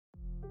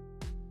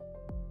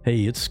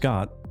Hey, it's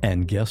Scott,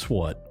 and guess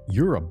what?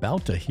 You're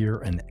about to hear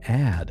an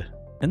ad.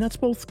 And that's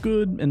both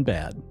good and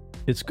bad.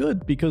 It's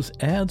good because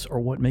ads are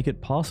what make it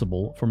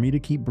possible for me to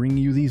keep bringing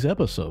you these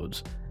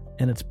episodes.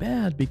 And it's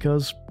bad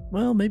because,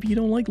 well, maybe you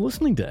don't like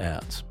listening to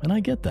ads, and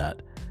I get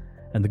that.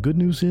 And the good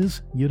news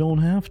is, you don't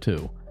have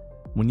to.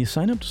 When you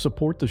sign up to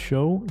support the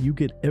show, you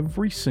get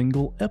every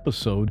single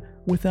episode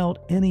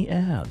without any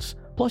ads.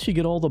 Plus, you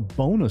get all the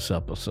bonus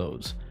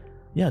episodes.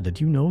 Yeah,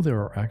 did you know there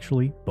are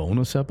actually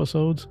bonus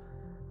episodes?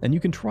 And you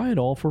can try it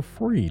all for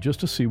free just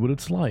to see what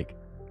it's like.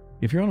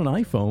 If you're on an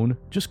iPhone,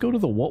 just go to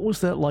the What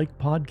Was That Like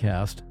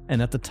podcast,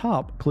 and at the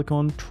top, click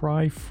on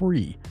Try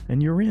Free,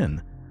 and you're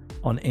in.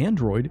 On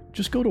Android,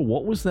 just go to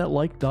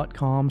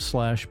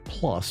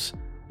whatwasthatlike.com/plus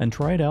and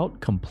try it out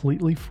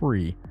completely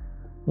free.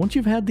 Once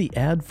you've had the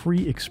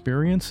ad-free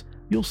experience,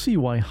 you'll see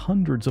why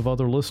hundreds of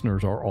other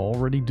listeners are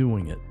already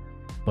doing it.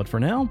 But for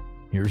now,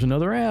 here's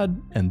another ad,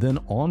 and then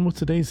on with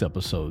today's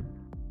episode.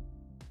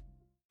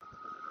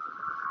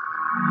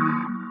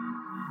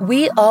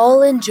 We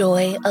all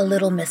enjoy a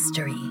little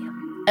mystery.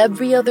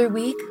 Every other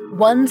week,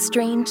 One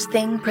Strange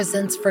Thing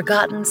presents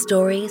forgotten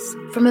stories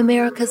from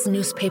America's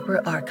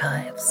newspaper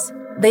archives.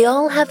 They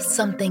all have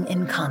something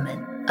in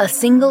common, a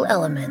single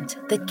element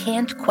that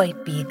can't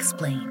quite be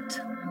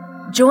explained.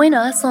 Join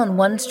us on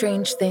One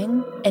Strange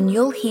Thing, and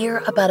you'll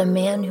hear about a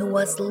man who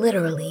was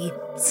literally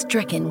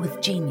stricken with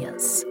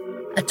genius.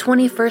 A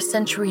 21st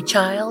century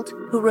child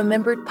who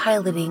remembered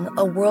piloting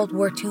a World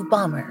War II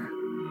bomber.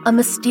 A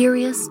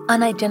mysterious,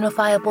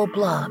 unidentifiable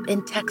blob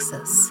in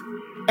Texas.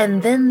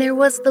 And then there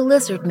was the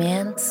lizard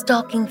man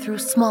stalking through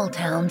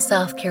small-town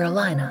South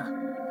Carolina.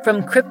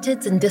 From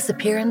cryptids and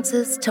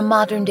disappearances to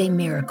modern-day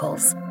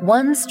miracles,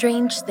 One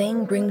Strange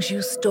Thing brings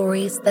you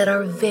stories that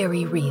are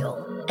very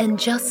real and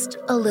just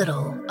a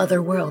little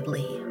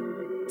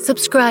otherworldly.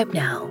 Subscribe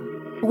now,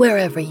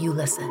 wherever you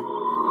listen.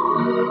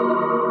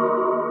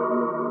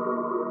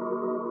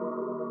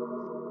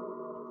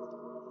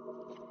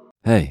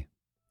 Hey,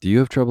 do you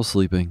have trouble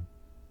sleeping?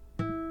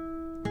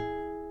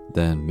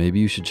 Then maybe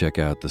you should check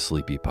out the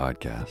Sleepy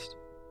Podcast.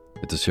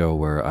 It's a show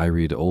where I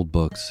read old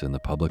books in the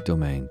public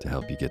domain to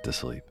help you get to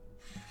sleep.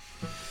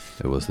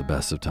 It was the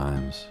best of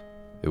times.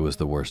 It was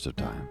the worst of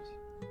times.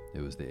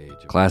 It was the age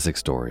of classic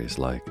stories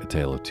like A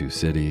Tale of Two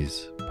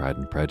Cities, Pride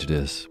and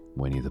Prejudice,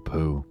 Winnie the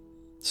Pooh.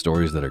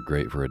 Stories that are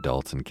great for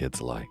adults and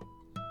kids alike.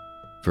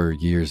 For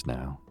years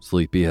now,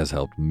 Sleepy has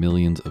helped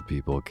millions of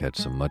people catch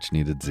some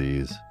much-needed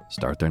Z's,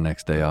 start their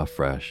next day off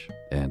fresh,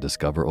 and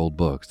discover old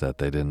books that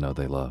they didn't know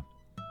they loved.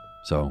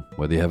 So,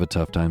 whether you have a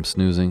tough time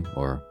snoozing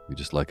or you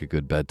just like a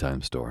good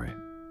bedtime story,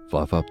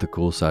 fluff up the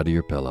cool side of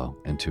your pillow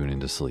and tune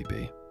into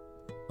Sleepy.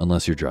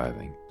 Unless you're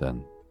driving,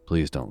 then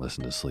please don't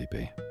listen to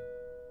Sleepy.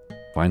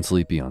 Find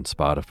Sleepy on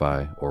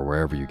Spotify or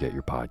wherever you get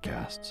your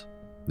podcasts.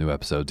 New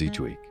episodes each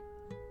week.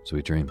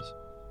 Sweet dreams.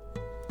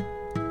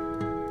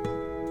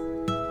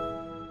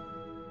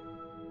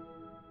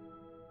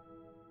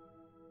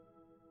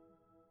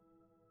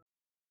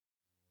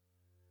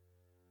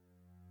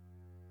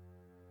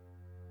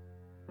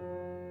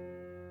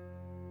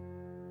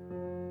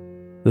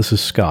 This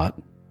is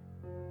Scott.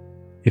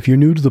 If you're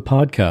new to the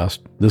podcast,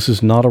 this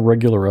is not a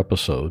regular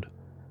episode.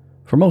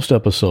 For most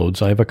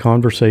episodes, I have a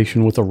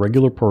conversation with a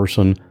regular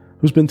person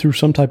who's been through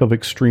some type of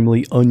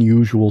extremely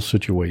unusual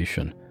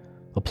situation.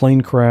 A plane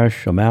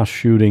crash, a mass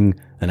shooting,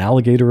 an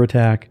alligator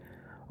attack,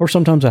 or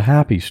sometimes a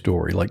happy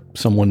story like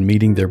someone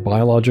meeting their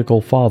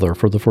biological father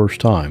for the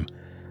first time.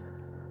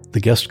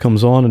 The guest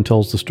comes on and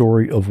tells the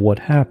story of what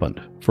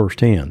happened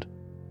firsthand.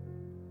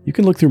 You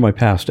can look through my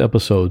past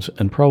episodes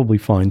and probably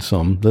find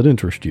some that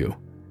interest you.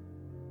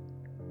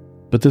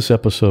 But this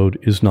episode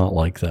is not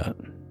like that.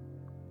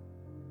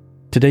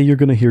 Today you're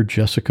going to hear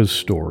Jessica's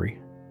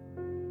story.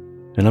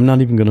 And I'm not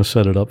even going to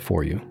set it up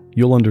for you.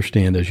 You'll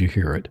understand as you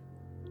hear it.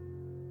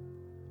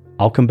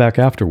 I'll come back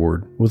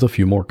afterward with a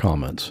few more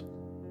comments.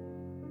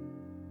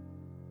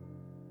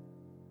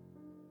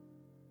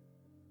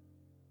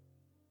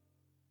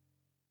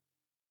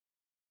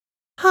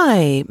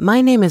 Hi, my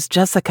name is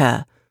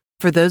Jessica.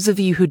 For those of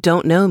you who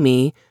don't know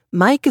me,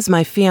 Mike is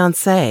my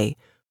fiancé.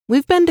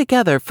 We've been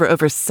together for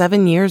over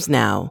 7 years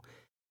now.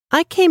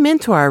 I came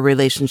into our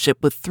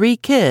relationship with 3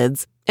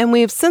 kids, and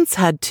we have since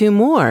had 2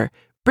 more,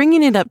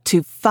 bringing it up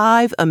to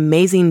 5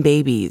 amazing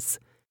babies.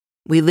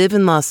 We live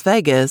in Las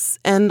Vegas,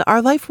 and our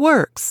life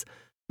works.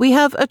 We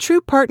have a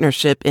true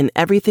partnership in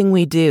everything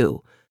we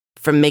do,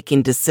 from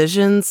making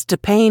decisions to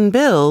paying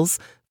bills,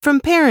 from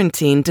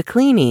parenting to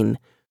cleaning.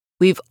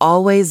 We've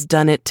always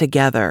done it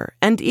together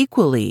and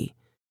equally.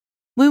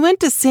 We went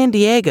to San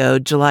Diego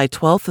July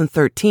 12th and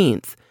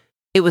 13th.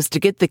 It was to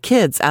get the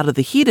kids out of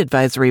the heat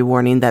advisory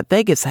warning that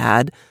Vegas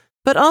had,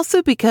 but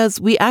also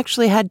because we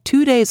actually had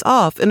 2 days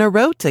off in a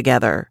row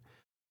together.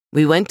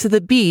 We went to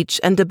the beach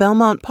and to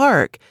Belmont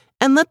Park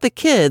and let the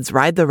kids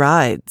ride the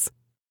rides.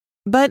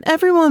 But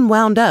everyone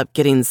wound up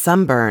getting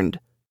sunburned.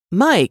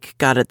 Mike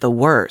got it the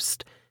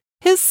worst.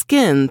 His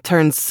skin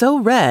turned so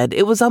red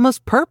it was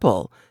almost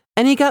purple,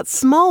 and he got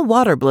small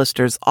water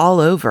blisters all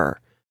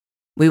over.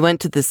 We went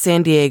to the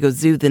San Diego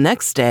Zoo the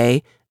next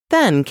day,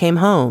 then came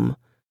home.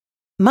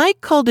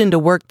 Mike called into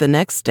work the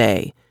next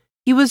day.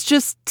 He was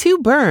just too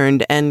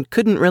burned and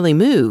couldn't really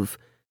move.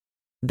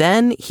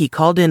 Then he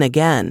called in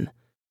again.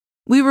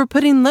 We were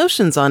putting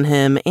lotions on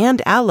him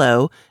and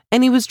aloe,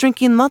 and he was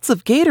drinking lots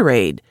of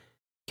Gatorade.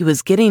 He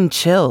was getting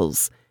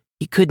chills.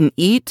 He couldn't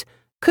eat,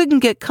 couldn't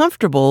get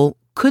comfortable,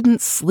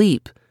 couldn't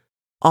sleep.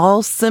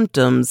 All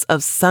symptoms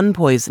of sun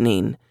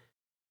poisoning.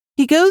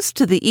 He goes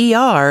to the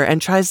ER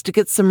and tries to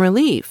get some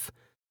relief.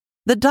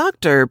 The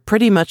doctor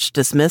pretty much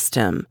dismissed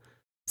him.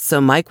 So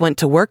Mike went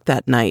to work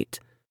that night.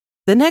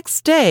 The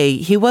next day,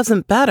 he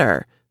wasn't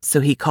better,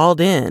 so he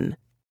called in.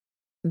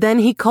 Then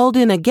he called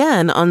in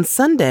again on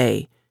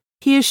Sunday.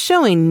 He is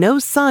showing no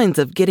signs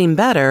of getting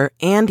better,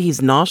 and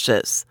he's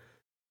nauseous.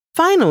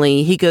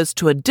 Finally, he goes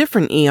to a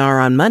different ER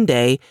on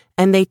Monday,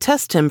 and they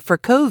test him for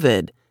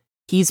COVID.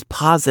 He's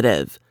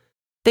positive.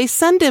 They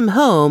send him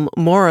home,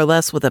 more or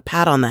less with a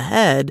pat on the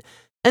head,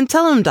 and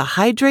tell him to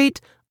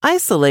hydrate,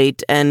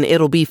 isolate, and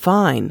it'll be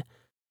fine.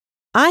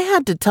 I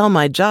had to tell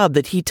my job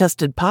that he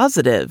tested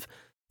positive,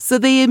 so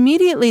they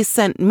immediately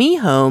sent me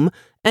home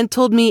and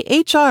told me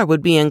HR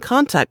would be in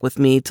contact with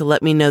me to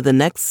let me know the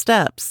next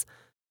steps.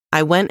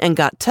 I went and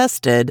got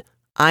tested.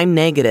 I'm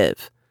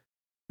negative.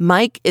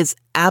 Mike is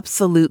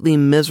absolutely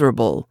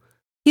miserable.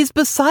 He's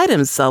beside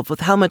himself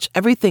with how much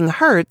everything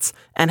hurts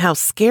and how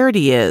scared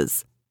he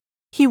is.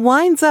 He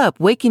winds up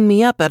waking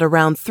me up at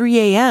around 3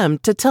 a.m.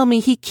 to tell me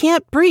he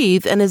can't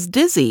breathe and is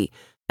dizzy,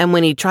 and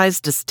when he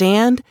tries to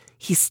stand,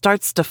 he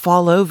starts to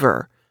fall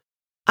over.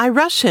 I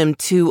rush him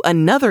to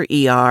another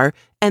ER,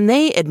 and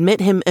they admit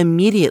him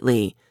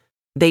immediately.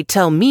 They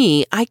tell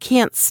me I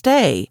can't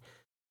stay.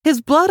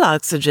 His blood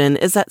oxygen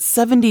is at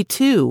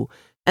 72,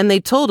 and they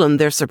told him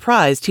they're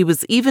surprised he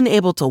was even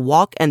able to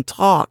walk and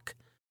talk.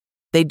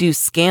 They do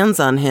scans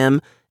on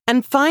him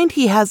and find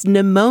he has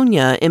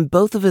pneumonia in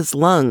both of his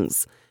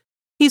lungs.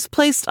 He's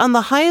placed on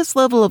the highest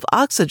level of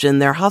oxygen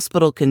their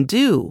hospital can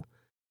do.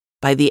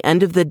 By the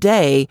end of the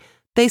day,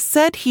 they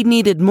said he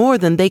needed more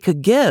than they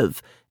could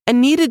give and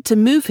needed to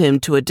move him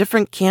to a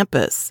different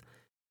campus.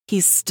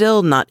 He's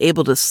still not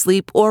able to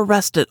sleep or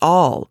rest at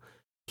all.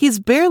 He's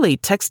barely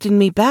texting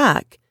me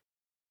back.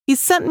 He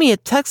sent me a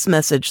text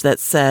message that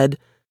said,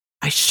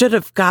 "I should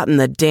have gotten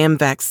the damn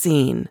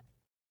vaccine."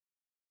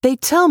 They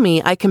tell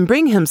me I can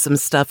bring him some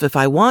stuff if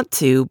I want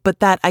to, but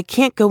that I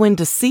can't go in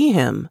to see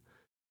him.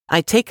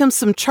 I take him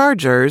some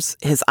chargers,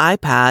 his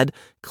iPad,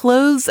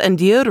 clothes, and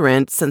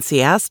deodorant since he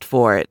asked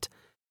for it.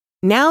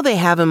 Now they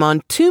have him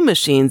on 2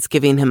 machines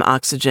giving him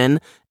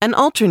oxygen and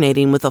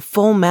alternating with a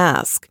full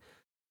mask.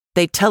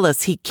 They tell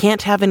us he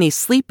can't have any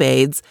sleep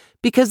aids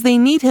because they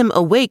need him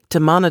awake to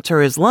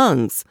monitor his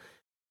lungs.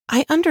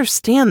 I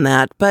understand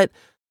that, but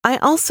I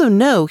also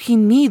know he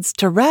needs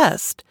to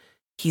rest.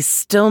 He's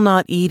still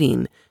not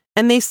eating,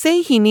 and they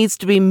say he needs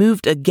to be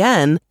moved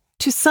again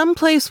to some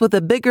place with a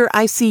bigger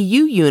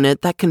ICU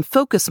unit that can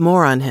focus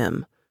more on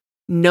him.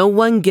 No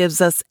one gives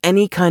us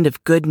any kind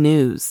of good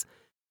news.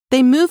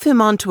 They move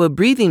him onto a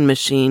breathing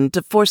machine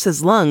to force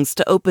his lungs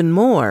to open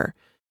more.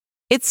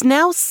 It's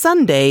now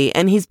Sunday,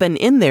 and he's been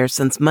in there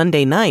since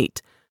Monday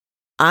night.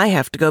 I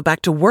have to go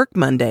back to work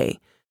Monday.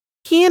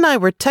 He and I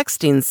were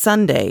texting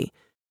Sunday.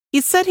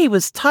 He said he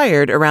was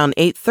tired around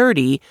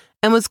 8:30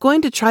 and was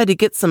going to try to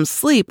get some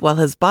sleep while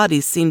his body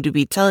seemed to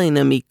be telling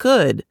him he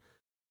could.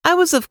 I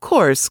was, of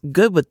course,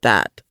 good with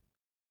that.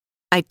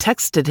 I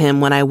texted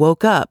him when I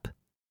woke up.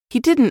 He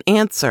didn't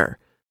answer.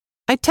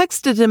 I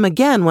texted him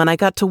again when I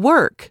got to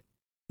work.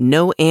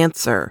 No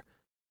answer.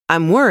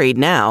 I'm worried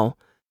now.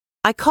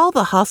 I call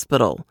the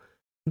hospital.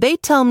 They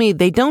tell me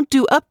they don't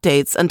do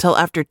updates until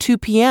after 2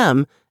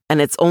 p.m.,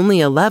 and it's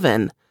only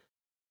 11.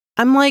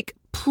 I'm like,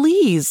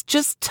 please,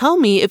 just tell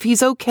me if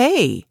he's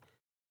okay.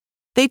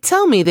 They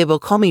tell me they will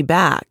call me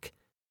back.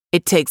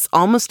 It takes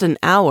almost an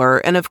hour,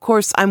 and of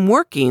course I'm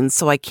working,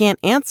 so I can't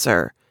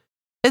answer.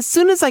 As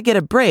soon as I get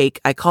a break,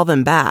 I call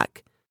them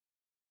back.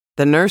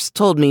 The nurse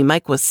told me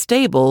Mike was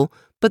stable,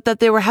 but that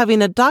they were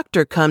having a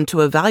doctor come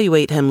to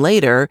evaluate him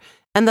later,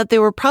 and that they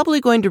were probably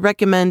going to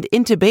recommend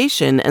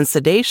intubation and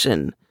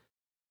sedation.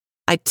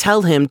 I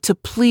tell him to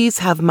please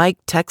have Mike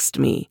text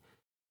me.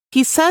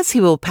 He says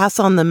he will pass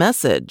on the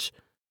message.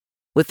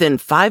 Within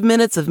 5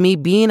 minutes of me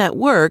being at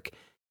work,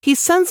 he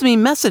sends me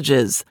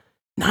messages,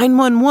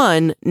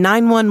 911,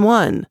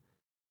 911.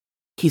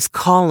 He's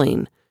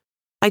calling.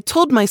 I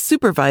told my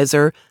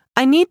supervisor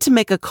I need to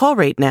make a call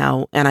right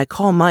now, and I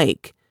call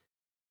Mike.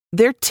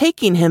 They're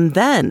taking him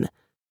then.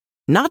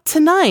 Not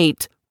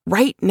tonight,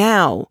 right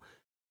now.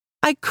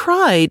 I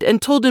cried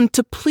and told him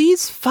to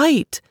please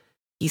fight.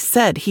 He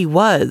said he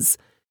was.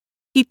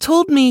 He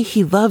told me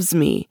he loves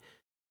me,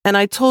 and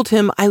I told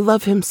him I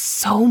love him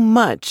so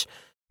much,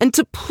 and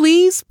to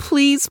please,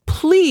 please,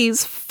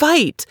 please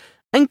fight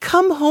and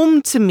come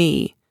home to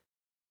me.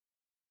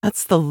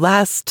 That's the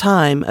last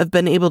time I've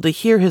been able to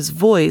hear his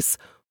voice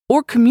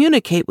or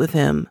communicate with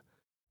him.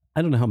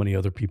 I don't know how many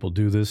other people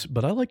do this,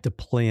 but I like to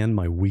plan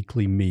my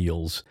weekly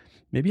meals.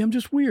 Maybe I'm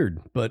just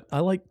weird, but I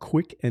like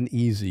quick and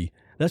easy.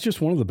 That's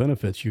just one of the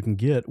benefits you can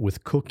get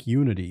with Cook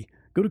Unity.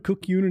 Go to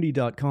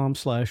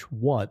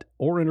cookunity.com/what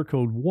or enter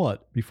code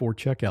WHAT before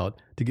checkout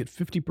to get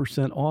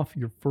 50% off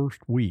your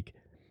first week.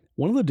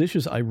 One of the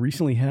dishes I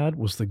recently had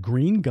was the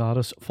Green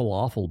Goddess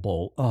Falafel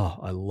Bowl. Oh,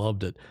 I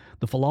loved it.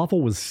 The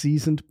falafel was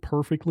seasoned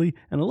perfectly,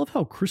 and I love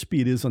how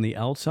crispy it is on the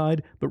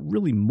outside, but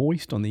really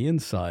moist on the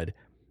inside.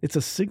 It's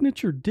a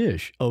signature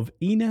dish of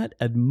Einat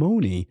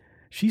Admoni.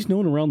 She's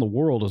known around the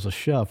world as a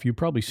chef. You've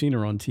probably seen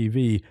her on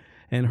TV,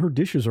 and her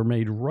dishes are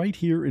made right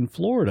here in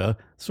Florida,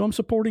 so I'm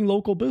supporting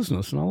local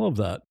business, and I love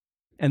that.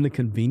 And the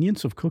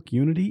convenience of Cook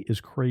Unity is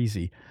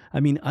crazy. I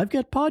mean, I've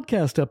got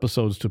podcast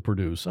episodes to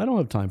produce. I don't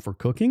have time for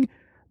cooking.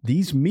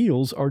 These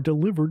meals are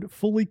delivered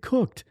fully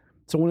cooked.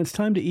 So when it's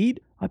time to eat,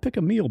 I pick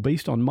a meal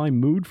based on my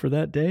mood for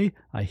that day.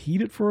 I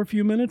heat it for a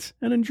few minutes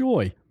and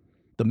enjoy.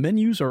 The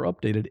menus are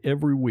updated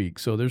every week,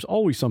 so there's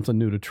always something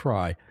new to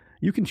try.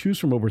 You can choose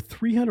from over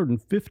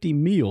 350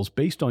 meals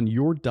based on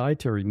your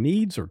dietary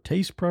needs or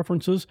taste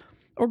preferences,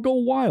 or go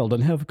wild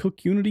and have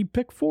Cook Unity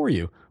pick for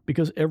you,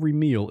 because every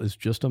meal is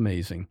just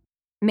amazing.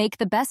 Make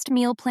the best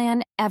meal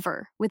plan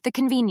ever with the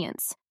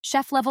convenience,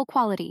 chef-level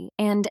quality,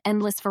 and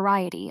endless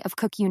variety of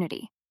Cook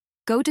Unity.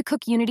 Go to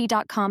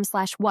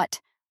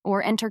cookunity.com/what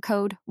or enter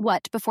code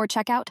WHAT before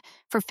checkout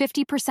for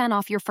 50%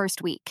 off your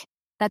first week.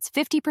 That's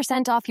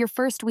 50% off your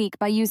first week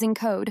by using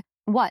code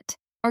WHAT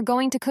or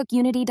going to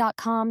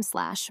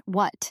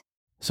cookunity.com/what.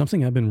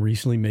 Something I've been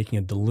recently making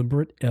a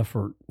deliberate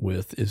effort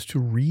with is to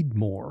read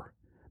more.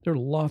 There are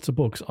lots of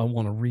books I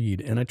want to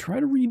read, and I try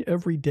to read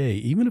every day,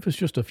 even if it's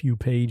just a few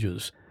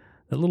pages.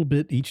 That little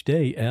bit each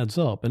day adds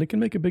up, and it can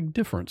make a big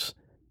difference.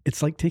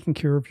 It's like taking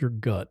care of your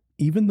gut.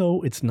 Even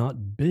though it's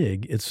not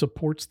big, it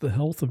supports the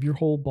health of your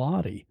whole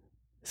body.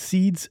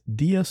 Seed's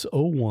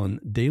DS-01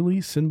 Daily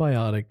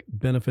Synbiotic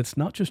benefits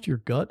not just your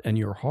gut and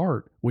your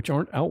heart, which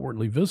aren't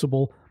outwardly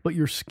visible, but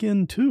your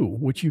skin too,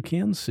 which you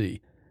can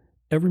see.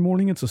 Every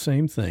morning it's the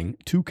same thing,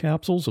 2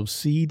 capsules of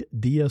Seed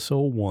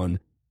DS-01.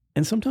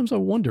 And sometimes I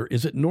wonder,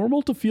 is it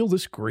normal to feel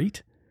this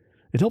great?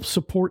 It helps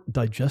support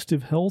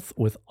digestive health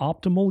with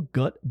optimal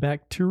gut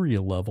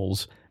bacteria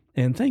levels,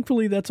 and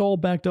thankfully that's all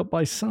backed up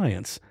by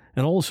science,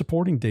 and all the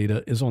supporting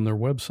data is on their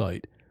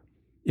website.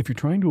 If you're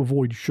trying to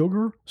avoid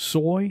sugar,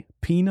 soy,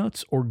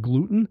 peanuts, or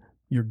gluten,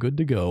 you're good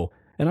to go.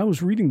 And I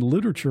was reading the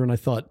literature and I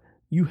thought,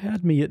 you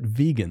had me at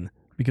vegan,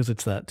 because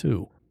it's that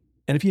too.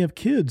 And if you have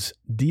kids,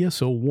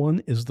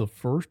 DS-01 is the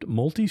first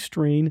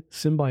multi-strain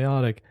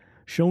symbiotic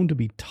shown to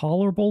be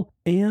tolerable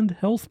and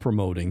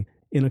health-promoting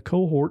in a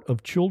cohort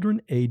of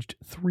children aged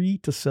 3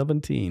 to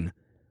 17.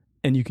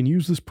 And you can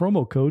use this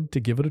promo code to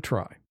give it a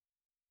try.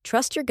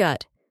 Trust your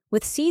gut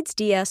with Seed's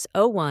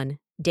DS-01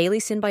 Daily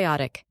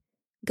Synbiotic.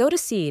 Go to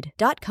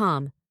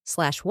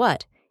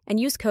seed.com/what and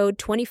use code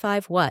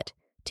 25what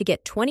to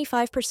get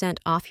 25%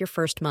 off your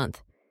first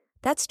month.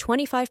 That's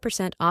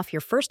 25% off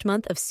your first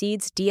month of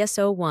Seed's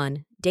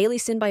DS-01 Daily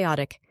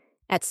Synbiotic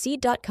at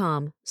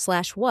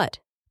seed.com/what,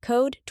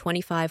 code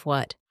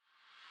 25what.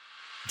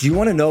 Do you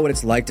want to know what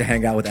it's like to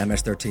hang out with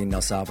MS-13 in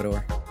El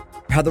Salvador?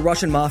 How the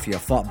Russian mafia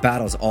fought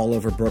battles all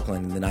over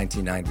Brooklyn in the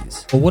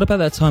 1990s? Or what about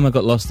that time I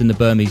got lost in the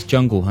Burmese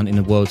jungle hunting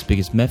the world's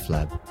biggest meth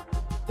lab?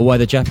 Or why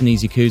the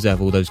Japanese Yakuza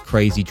have all those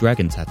crazy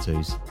dragon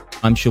tattoos?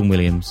 I'm Sean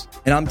Williams.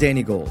 And I'm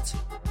Danny Gold.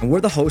 And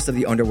we're the hosts of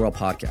the Underworld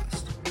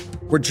Podcast.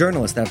 We're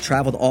journalists that have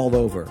traveled all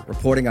over,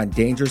 reporting on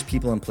dangerous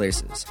people and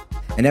places.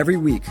 And every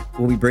week,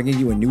 we'll be bringing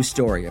you a new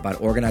story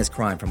about organized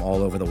crime from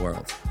all over the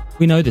world.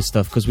 We know this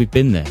stuff because we've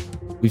been there.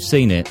 We've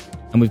seen it.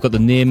 And we've got the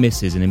near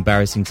misses and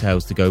embarrassing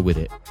tales to go with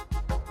it.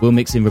 We'll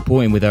mix in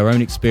reporting with our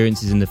own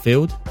experiences in the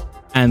field,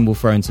 and we'll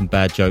throw in some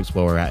bad jokes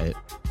while we're at it.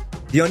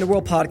 The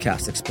Underworld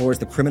Podcast explores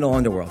the criminal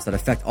underworlds that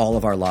affect all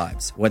of our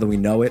lives, whether we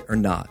know it or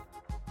not.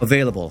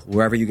 Available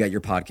wherever you get your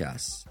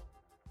podcasts.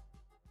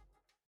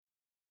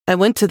 I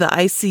went to the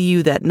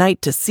ICU that night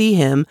to see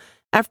him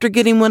after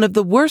getting one of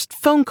the worst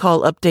phone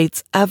call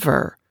updates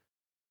ever.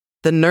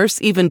 The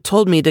nurse even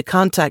told me to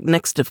contact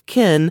next of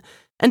kin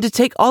and to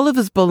take all of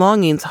his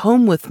belongings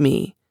home with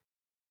me.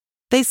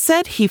 They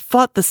said he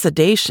fought the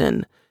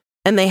sedation,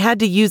 and they had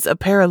to use a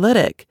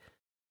paralytic.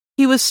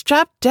 He was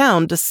strapped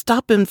down to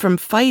stop him from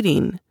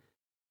fighting.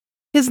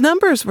 His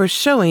numbers were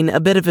showing a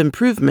bit of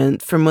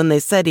improvement from when they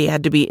said he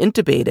had to be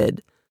intubated.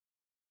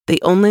 They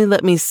only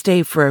let me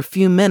stay for a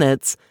few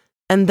minutes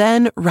and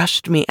then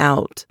rushed me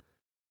out.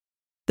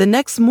 The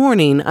next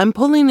morning, I'm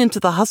pulling into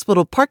the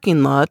hospital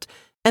parking lot,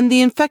 and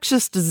the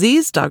infectious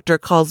disease doctor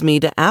calls me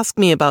to ask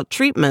me about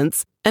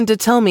treatments and to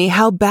tell me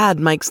how bad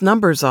Mike's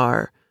numbers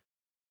are.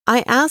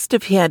 I asked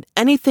if he had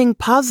anything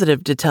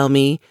positive to tell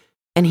me,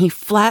 and he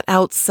flat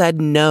out said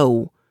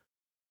no.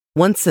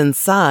 Once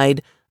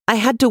inside, I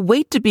had to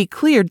wait to be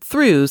cleared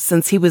through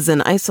since he was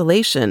in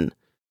isolation.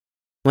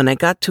 When I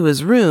got to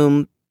his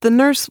room, the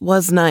nurse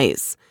was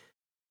nice.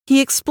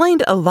 He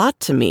explained a lot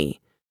to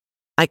me.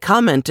 I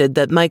commented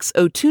that Mike's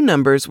O2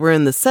 numbers were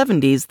in the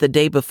 70s the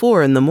day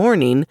before in the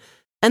morning,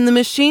 and the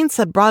machines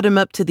had brought him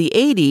up to the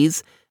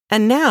 80s,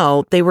 and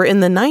now they were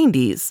in the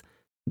 90s.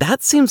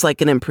 That seems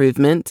like an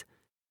improvement.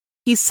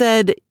 He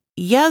said,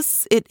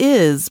 yes, it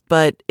is,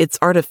 but it's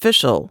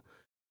artificial.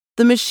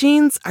 The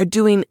machines are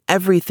doing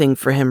everything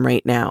for him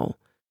right now.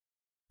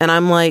 And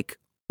I'm like,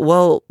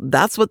 well,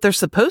 that's what they're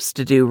supposed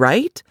to do,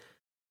 right?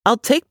 I'll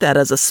take that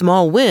as a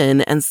small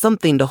win and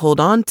something to hold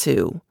on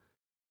to.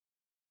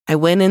 I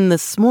went in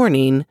this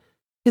morning.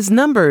 His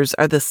numbers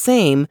are the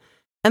same,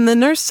 and the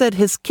nurse said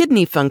his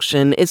kidney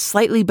function is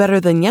slightly better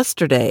than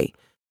yesterday,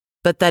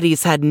 but that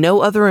he's had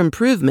no other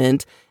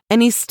improvement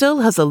and he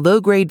still has a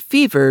low-grade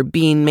fever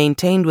being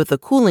maintained with a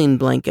cooling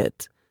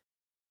blanket.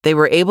 They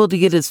were able to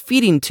get his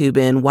feeding tube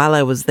in while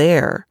I was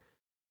there.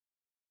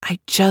 I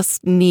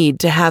just need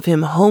to have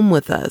him home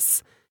with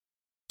us.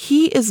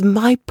 He is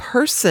my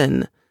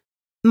person,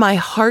 my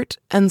heart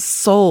and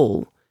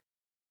soul.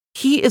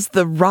 He is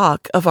the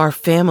rock of our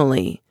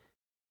family.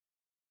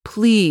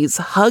 Please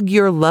hug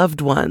your loved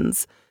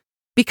ones,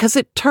 because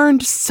it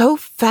turned so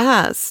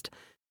fast,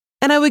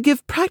 and I would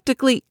give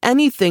practically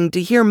anything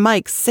to hear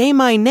Mike say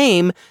my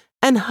name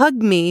and hug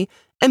me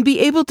and be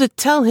able to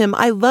tell him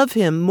I love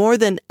him more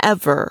than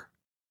ever.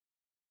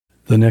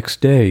 The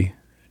next day,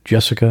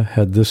 Jessica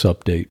had this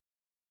update.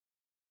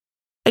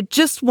 I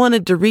just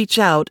wanted to reach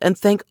out and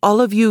thank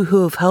all of you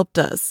who have helped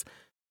us,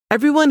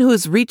 everyone who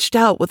has reached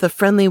out with a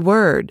friendly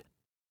word.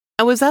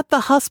 I was at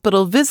the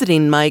hospital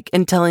visiting Mike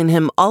and telling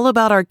him all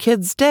about our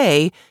kid's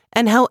day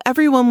and how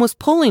everyone was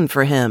pulling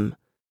for him.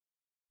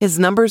 His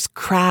numbers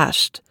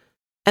crashed,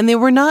 and they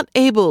were not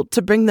able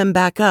to bring them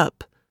back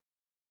up.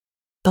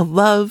 The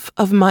love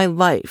of my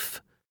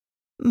life,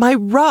 my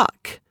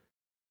rock,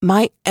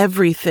 my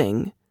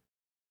everything,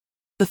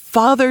 the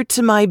father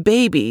to my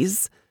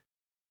babies,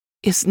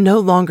 is no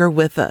longer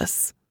with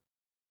us.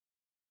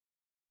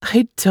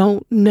 I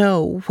don't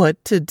know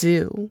what to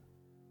do.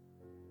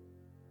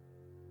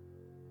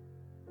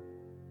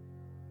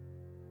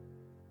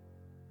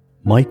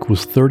 Mike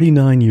was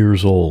 39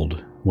 years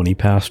old when he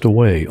passed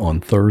away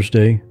on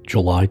Thursday,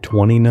 July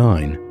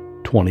 29,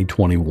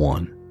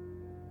 2021.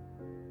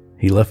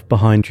 He left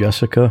behind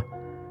Jessica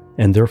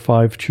and their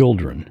 5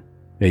 children,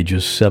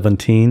 ages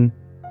 17,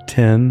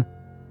 10,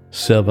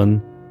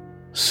 7,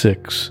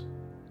 6,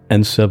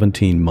 and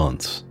 17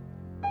 months.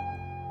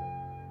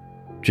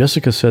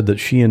 Jessica said that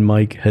she and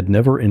Mike had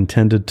never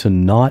intended to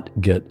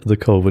not get the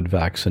COVID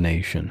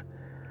vaccination,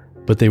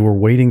 but they were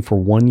waiting for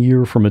 1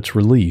 year from its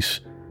release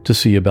to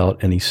see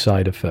about any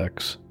side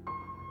effects.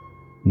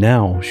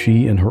 Now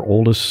she and her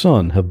oldest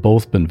son have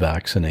both been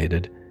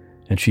vaccinated,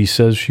 and she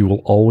says she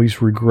will always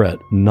regret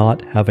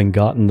not having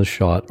gotten the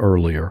shot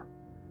earlier.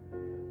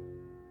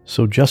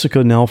 So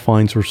Jessica now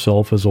finds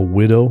herself as a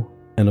widow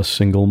and a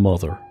single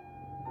mother.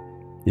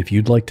 If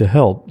you'd like to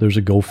help, there's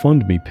a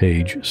GoFundMe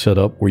page set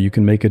up where you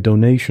can make a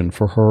donation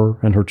for her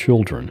and her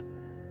children.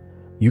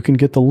 You can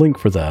get the link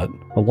for that,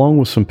 along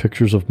with some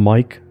pictures of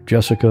Mike,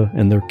 Jessica,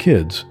 and their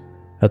kids,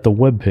 at the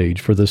webpage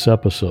for this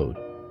episode,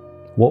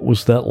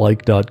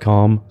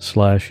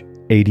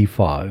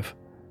 whatwasthatlike.com/85.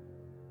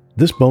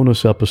 This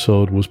bonus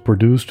episode was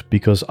produced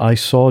because I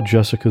saw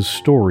Jessica's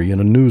story in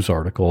a news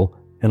article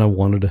and I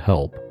wanted to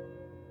help.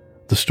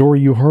 The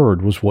story you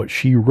heard was what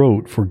she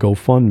wrote for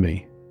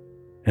GoFundMe,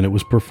 and it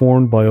was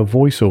performed by a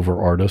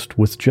voiceover artist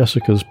with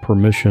Jessica's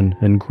permission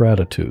and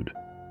gratitude.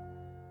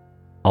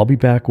 I'll be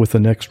back with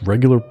the next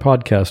regular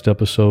podcast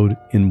episode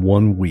in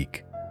 1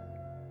 week.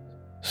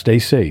 Stay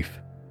safe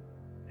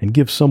and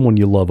give someone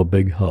you love a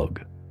big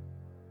hug.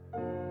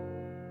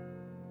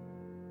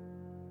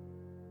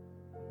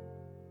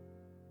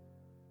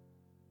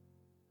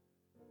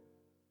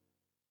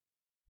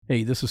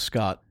 Hey, this is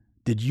Scott.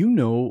 Did you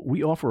know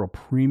we offer a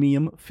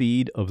premium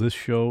feed of this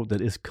show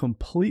that is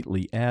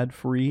completely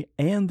ad-free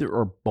and there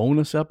are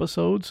bonus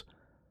episodes?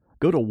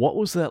 Go to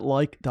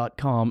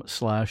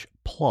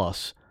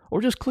whatwasthatlike.com/plus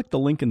or just click the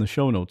link in the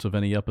show notes of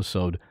any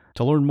episode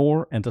to learn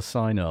more and to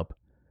sign up.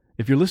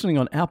 If you're listening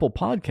on Apple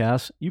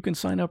Podcasts, you can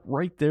sign up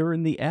right there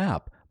in the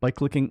app by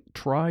clicking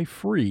Try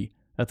Free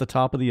at the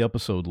top of the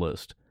episode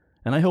list.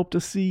 And I hope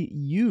to see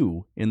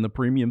you in the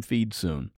premium feed soon.